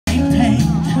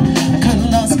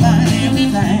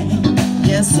anything.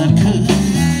 Yes, I could.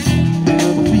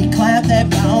 We climbed that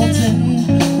mountain,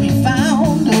 we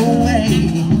found a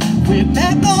way. We're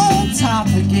back on top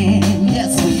again.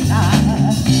 Yes, we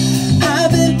are.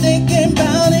 I've been thinking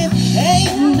about it,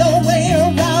 ain't no way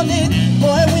around it.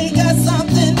 Boy, we got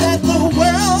something that the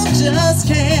world just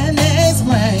can't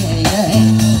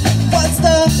explain. What's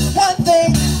the one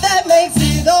thing that makes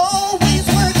it always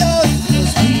work out?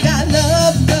 'Cause we got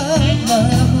love, love,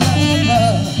 love, love,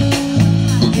 love.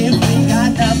 If we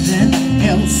got nothing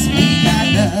else, we got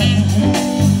love.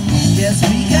 Yes,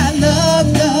 we got love,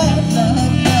 love,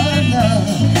 love, love, love.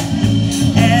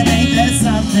 And ain't that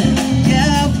something?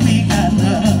 Yeah, we got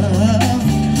love.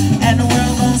 And the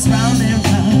world goes round and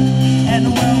round, and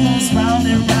the world goes round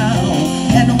and round,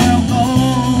 and the world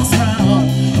goes round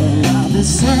around the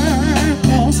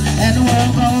circles, and the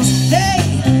world goes hey,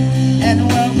 and the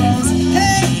world goes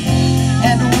hey,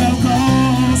 and the world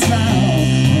goes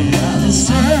round around the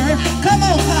circle. Come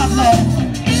on, Pablo.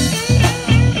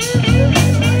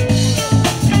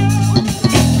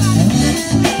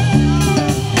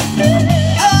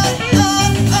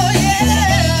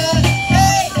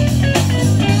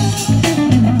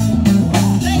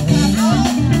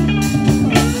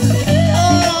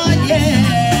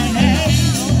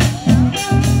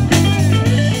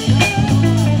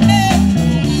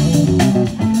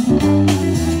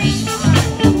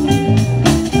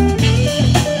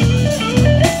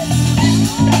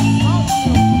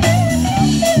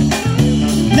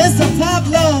 Mr.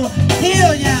 Pablo,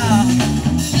 here y'all.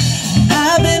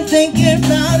 I've been thinking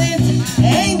about it,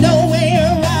 ain't no way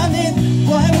around it.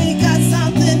 Boy, we got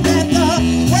something that the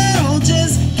world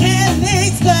just can't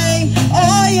explain.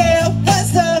 Oh yeah,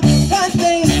 what's the one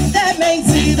thing that makes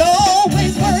it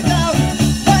always work out?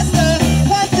 What's the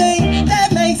one thing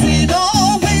that makes it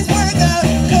always work out?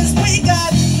 'Cause we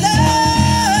got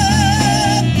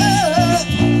love, love.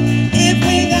 If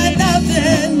we got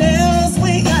nothing else,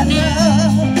 we got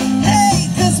love. Hey,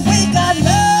 'cause we got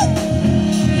love,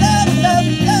 love, love,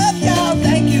 love, y'all.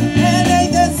 Thank you. And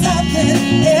ain't there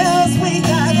something else? We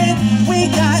got it. We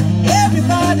got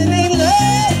everybody they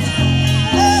love,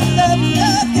 love, love,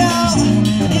 love, y'all.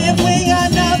 If we got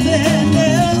nothing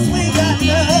else, we got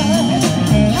love.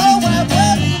 Oh, I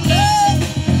love, love,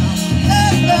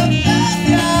 love, love, love,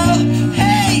 y'all.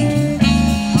 Hey.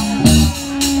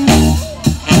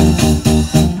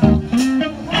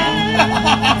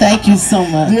 Thank you so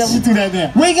much. Yeah, we do that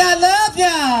now. We got love,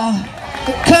 y'all.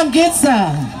 Come get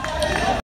some.